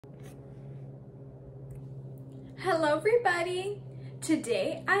Hello everybody!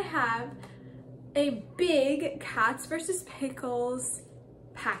 Today I have a big Cats vs. Pickles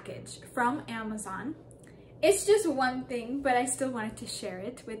package from Amazon. It's just one thing, but I still wanted to share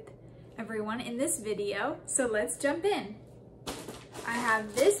it with everyone in this video, so let's jump in. I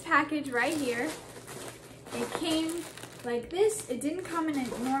have this package right here. It came like this. It didn't come in a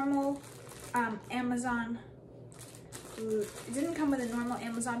normal it didn't come with a normal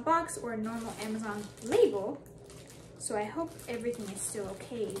Amazon box or a normal Amazon label. So I hope everything is still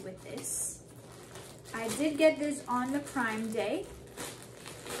okay with this. I did get this on the Prime Day.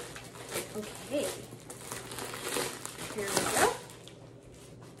 Okay. Here we go.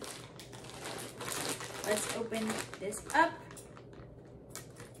 Let's open this up.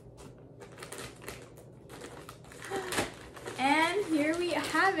 And here we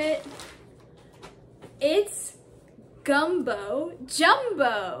have it. It's Gumbo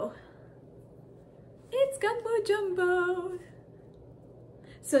Jumbo. It's Gumbo Jumbo.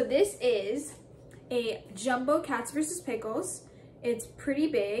 So this is a Jumbo Cats vs. Pickles. It's pretty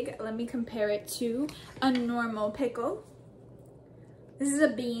big. Let me compare it to a normal pickle. This is a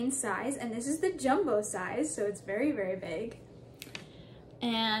bean size and this is the jumbo size, so it's very, very big.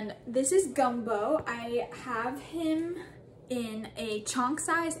 And this is Gumbo. I have him in a chonk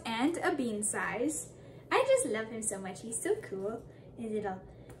size and a bean size. I just love him so much. He's so cool.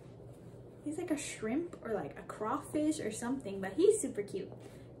 He's like a shrimp or like a crawfish or something, but he's super cute.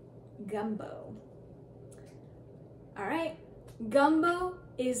 Gumbo. All right, Gumbo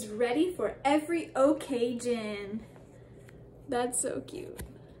is ready for every occasion. That's so cute.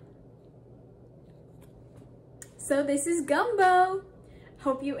 So this is Gumbo.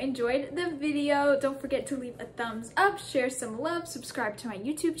 Hope you enjoyed the video. Don't forget to leave a thumbs up, share some love, subscribe to my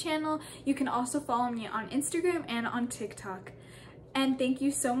YouTube channel. You can also follow me on Instagram and on TikTok. And thank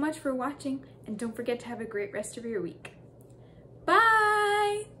you so much for watching, and don't forget to have a great rest of your week.